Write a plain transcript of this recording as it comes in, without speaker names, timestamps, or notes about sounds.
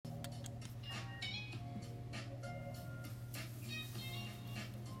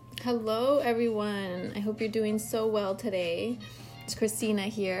Hello, everyone. I hope you're doing so well today. It's Christina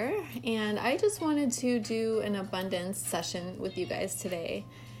here, and I just wanted to do an abundance session with you guys today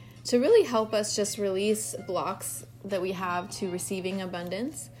to really help us just release blocks that we have to receiving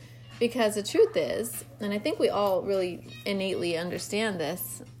abundance. Because the truth is, and I think we all really innately understand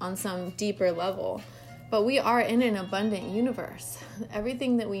this on some deeper level, but we are in an abundant universe.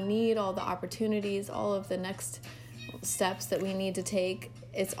 Everything that we need, all the opportunities, all of the next steps that we need to take,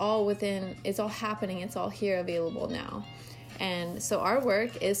 it's all happening, it's all here available now. And so our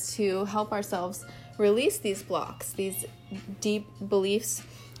work is to help ourselves release these blocks, these deep beliefs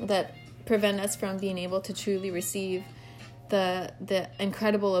that prevent us from being able to truly receive the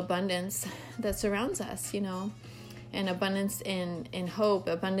incredible abundance that surrounds us, and abundance in hope,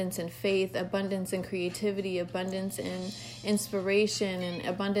 abundance in faith, abundance in creativity, abundance in inspiration, and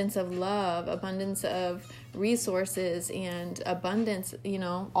abundance of love, abundance of resources, and abundance,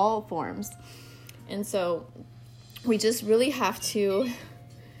 all forms. And so we just really have to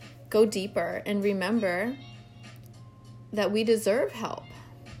go deeper and remember that we deserve help,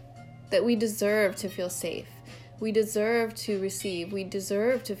 that we deserve to feel safe, we deserve to receive, we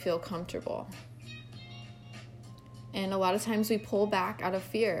deserve to feel comfortable. And a lot of times we pull back out of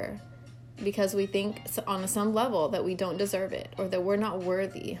fear because we think on some level that we don't deserve it, or that we're not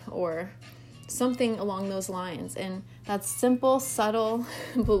worthy, or something along those lines. And that simple, subtle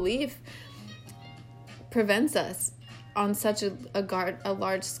belief prevents us on such a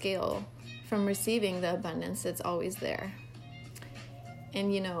large scale from receiving the abundance that's always there.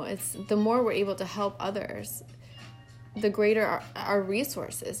 And it's the more we're able to help others, the greater our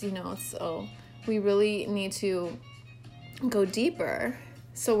resources, so we really need to go deeper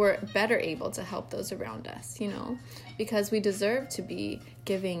so we're better able to help those around us, because we deserve to be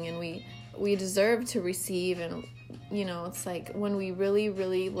giving, and we deserve to receive. And it's like when we really,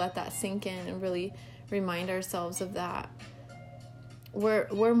 really let that sink in and really remind ourselves of that,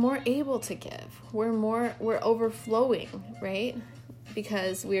 we're more able to give. We're overflowing, right?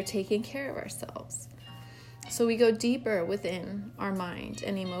 Because we're taking care of ourselves. So we go deeper within our mind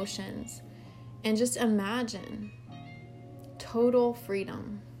and emotions and just imagine total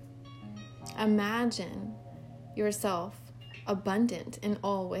freedom. Imagine yourself abundant in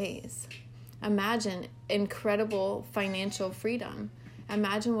all ways. Imagine incredible financial freedom.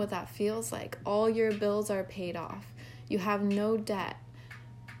 Imagine what that feels like. All your bills are paid off. You have no debt.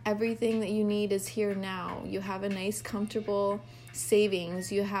 Everything that you need is here now. You have a nice, comfortable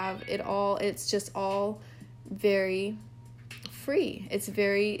savings. You have it all. It's just all very free. It's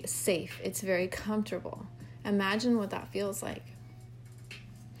very safe. It's very comfortable. Imagine what that feels like.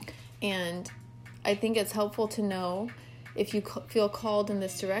 And I think it's helpful to know, if you feel called in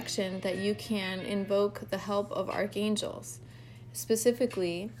this direction, that you can invoke the help of archangels,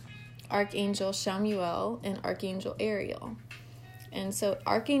 specifically Archangel Chamuel and Archangel Ariel. And so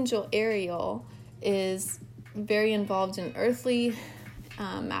Archangel Ariel is very involved in earthly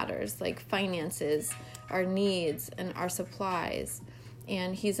matters like finances, our needs, and our supplies.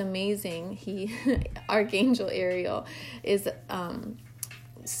 And he's amazing. Archangel Ariel is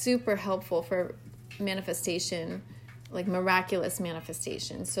super helpful for manifestation, like miraculous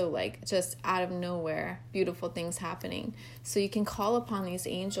manifestation. So like just out of nowhere, beautiful things happening. So you can call upon these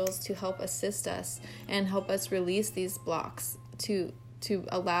angels to help assist us and help us release these blocks to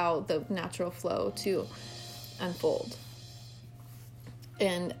allow the natural flow to unfold.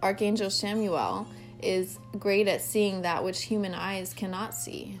 And Archangel Chamuel is great at seeing that which human eyes cannot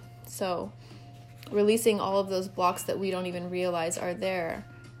see. So releasing all of those blocks that we don't even realize are there,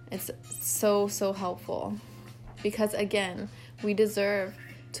 it's so, so helpful. Because again, we deserve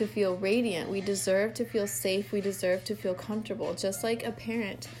to feel radiant. We deserve to feel safe. We deserve to feel comfortable, just like a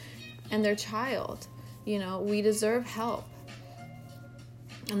parent and their child. We deserve help.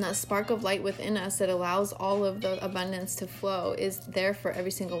 And that spark of light within us that allows all of the abundance to flow is there for every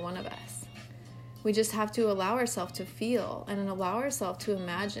single one of us. We just have to allow ourselves to feel and allow ourselves to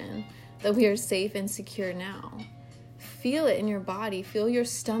imagine that we are safe and secure now. Feel it in your body. Feel your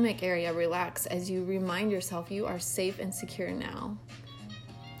stomach area relax as you remind yourself you are safe and secure now.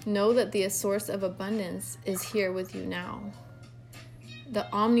 Know that the source of abundance is here with you now. The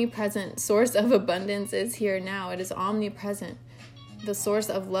omnipresent source of abundance is here now. It is omnipresent. The source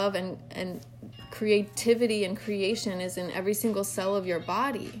of love and creativity and creation is in every single cell of your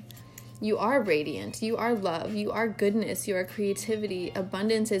body. You are radiant. You are love. You are goodness. You are creativity.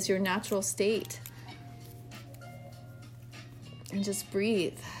 Abundance is your natural state. And just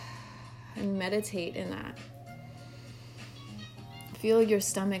breathe and meditate in that. Feel your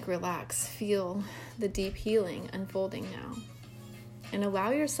stomach relax. Feel the deep healing unfolding now. and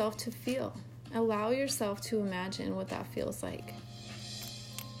allow yourself to feel. Allow yourself to imagine what that feels like.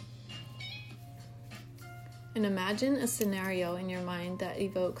 And imagine a scenario in your mind that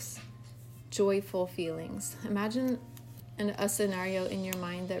evokes joyful feelings. Imagine a scenario in your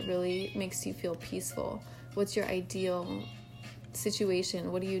mind that really makes you feel peaceful. What's your ideal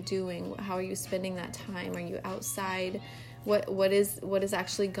situation? What are you doing? How are you spending that time? Are you outside? What is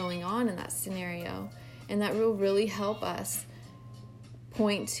actually going on in that scenario? And that will really help us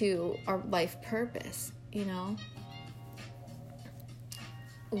point to our life purpose, you know?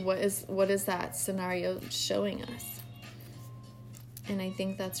 What is that scenario showing us? And I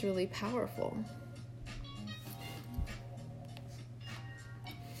think that's really powerful.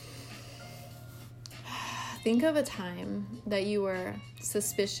 Think of a time that you were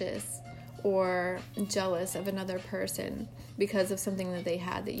suspicious or jealous of another person because of something that they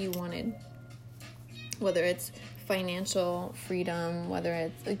had that you wanted. Whether it's financial freedom, whether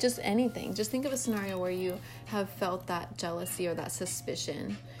it's just anything. Just think of a scenario where you have felt that jealousy or that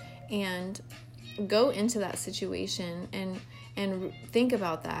suspicion, and go into that situation and think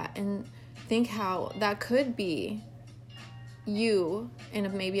about that, and think how that could be you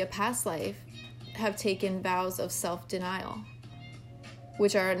in maybe a past life have taken vows of self-denial,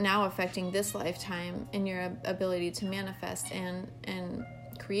 which are now affecting this lifetime and your ability to manifest and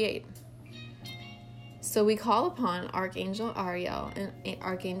create. So we call upon Archangel Ariel and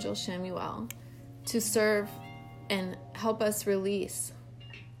Archangel Chamuel to serve and help us release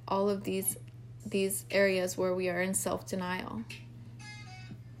all of these areas where we are in self-denial,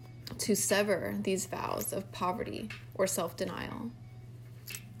 to sever these vows of poverty or self-denial,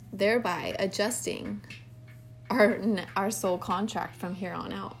 thereby adjusting our soul contract from here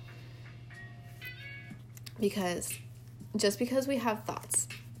on out. Because just because we have thoughts,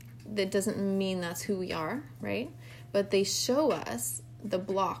 that doesn't mean that's who we are, right? But they show us the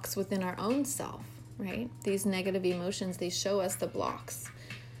blocks within our own self, right? These negative emotions, they show us the blocks.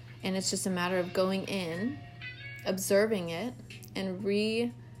 And it's just a matter of going in, observing it, and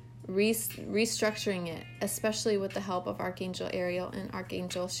restructuring it, especially with the help of Archangel Ariel and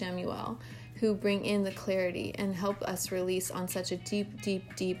Archangel Chamuel, who bring in the clarity and help us release on such a deep,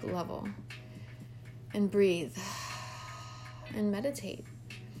 deep, deep level. And breathe and meditate,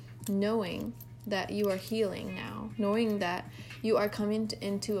 knowing that you are healing now, knowing that you are coming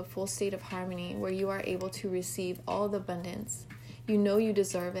into a full state of harmony where you are able to receive all the abundance. You know you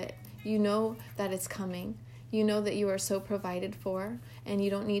deserve it. You know that it's coming. You know that you are so provided for, and you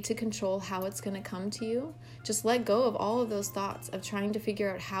don't need to control how it's going to come to you. Just let go of all of those thoughts of trying to figure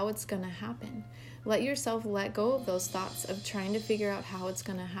out how it's going to happen. Let yourself let go of those thoughts of trying to figure out how it's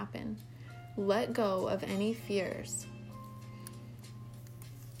going to happen. Let go of any fears.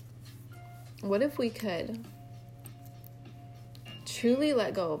 What if we could truly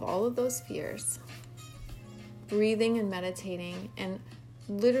let go of all of those fears, breathing and meditating and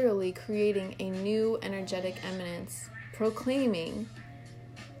literally creating a new energetic eminence, proclaiming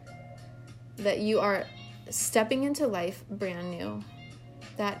that you are stepping into life brand new,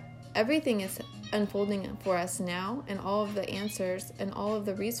 that everything is unfolding for us now, and all of the answers and all of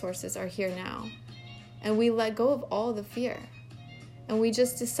the resources are here now. And we let go of all the fear. And we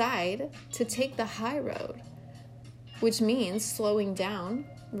just decide to take the high road, which means slowing down,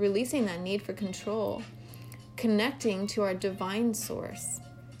 releasing that need for control, connecting to our divine source.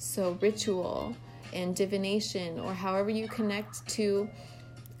 So ritual and divination, or however you connect to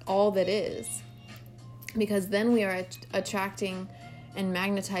all that is. Because then we are attracting and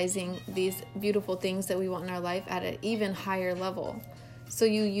magnetizing these beautiful things that we want in our life at an even higher level. So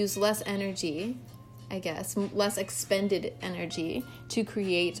you use less energy, I guess, less expended energy to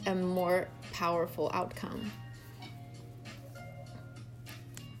create a more powerful outcome.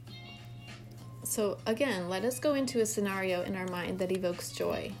 So again, let us go into a scenario in our mind that evokes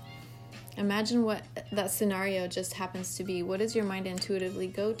joy. Imagine what that scenario just happens to be. What does your mind intuitively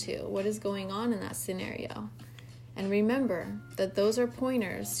go to? What is going on in that scenario? And remember that those are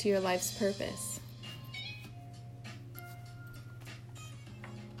pointers to your life's purpose.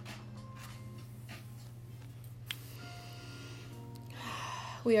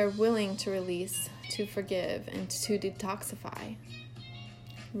 We are willing to release, to forgive, and to detoxify,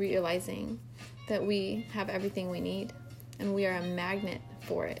 realizing that we have everything we need and we are a magnet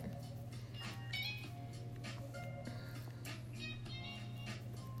for it.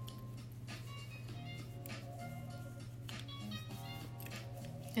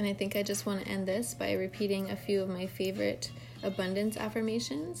 And I think I just want to end this by repeating a few of my favorite abundance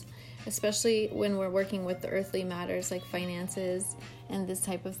affirmations, especially when we're working with the earthly matters like finances and this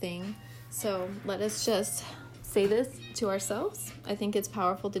type of thing. So let us just say this to ourselves. I think it's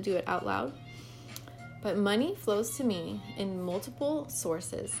powerful to do it out loud. But money flows to me in multiple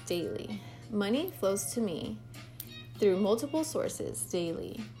sources daily. Money flows to me through multiple sources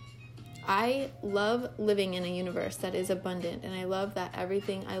daily. I love living in a universe that is abundant, and I love that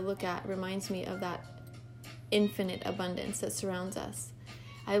everything I look at reminds me of that infinite abundance that surrounds us.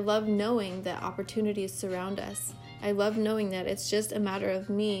 I love knowing that opportunities surround us. I love knowing that it's just a matter of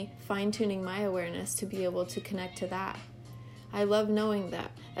me fine-tuning my awareness to be able to connect to that. I love knowing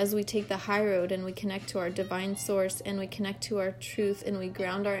that as we take the high road and we connect to our divine source and we connect to our truth and we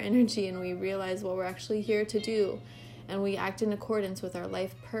ground our energy and we realize what we're actually here to do and we act in accordance with our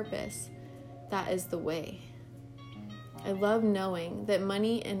life purpose, that is the way. I love knowing that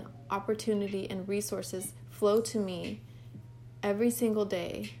money and opportunity and resources flow to me every single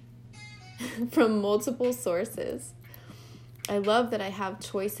day from multiple sources. I love that I have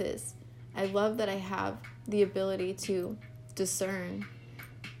choices. I love that I have the ability to discern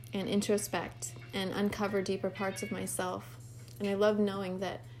and introspect and uncover deeper parts of myself. And I love knowing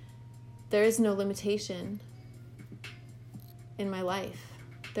that there is no limitation in my life.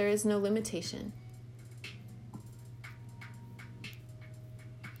 There is no limitation.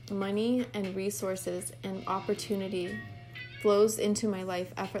 Money and resources and opportunity flows into my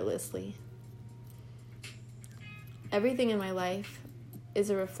life effortlessly. Everything in my life is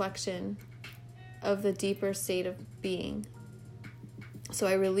a reflection of the deeper state of being. So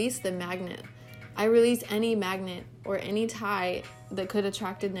I release the magnet. I release any magnet or any tie that could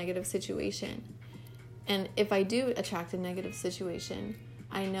attract a negative situation. And if I do attract a negative situation,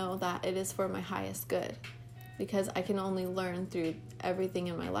 I know that it is for my highest good, because I can only learn through everything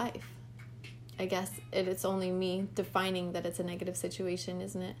in my life. I guess it's only me defining that it's a negative situation,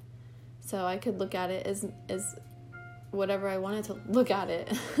 isn't it? So I could look at it as whatever I wanted to look at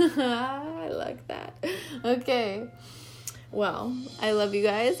it. I like that. Okay. Well, I love you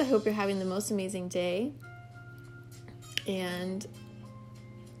guys. I hope you're having the most amazing day. And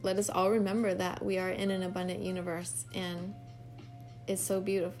let us all remember that we are in an abundant universe, and it's so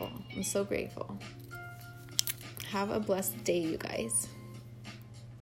beautiful. I'm so grateful. Have a blessed day, you guys.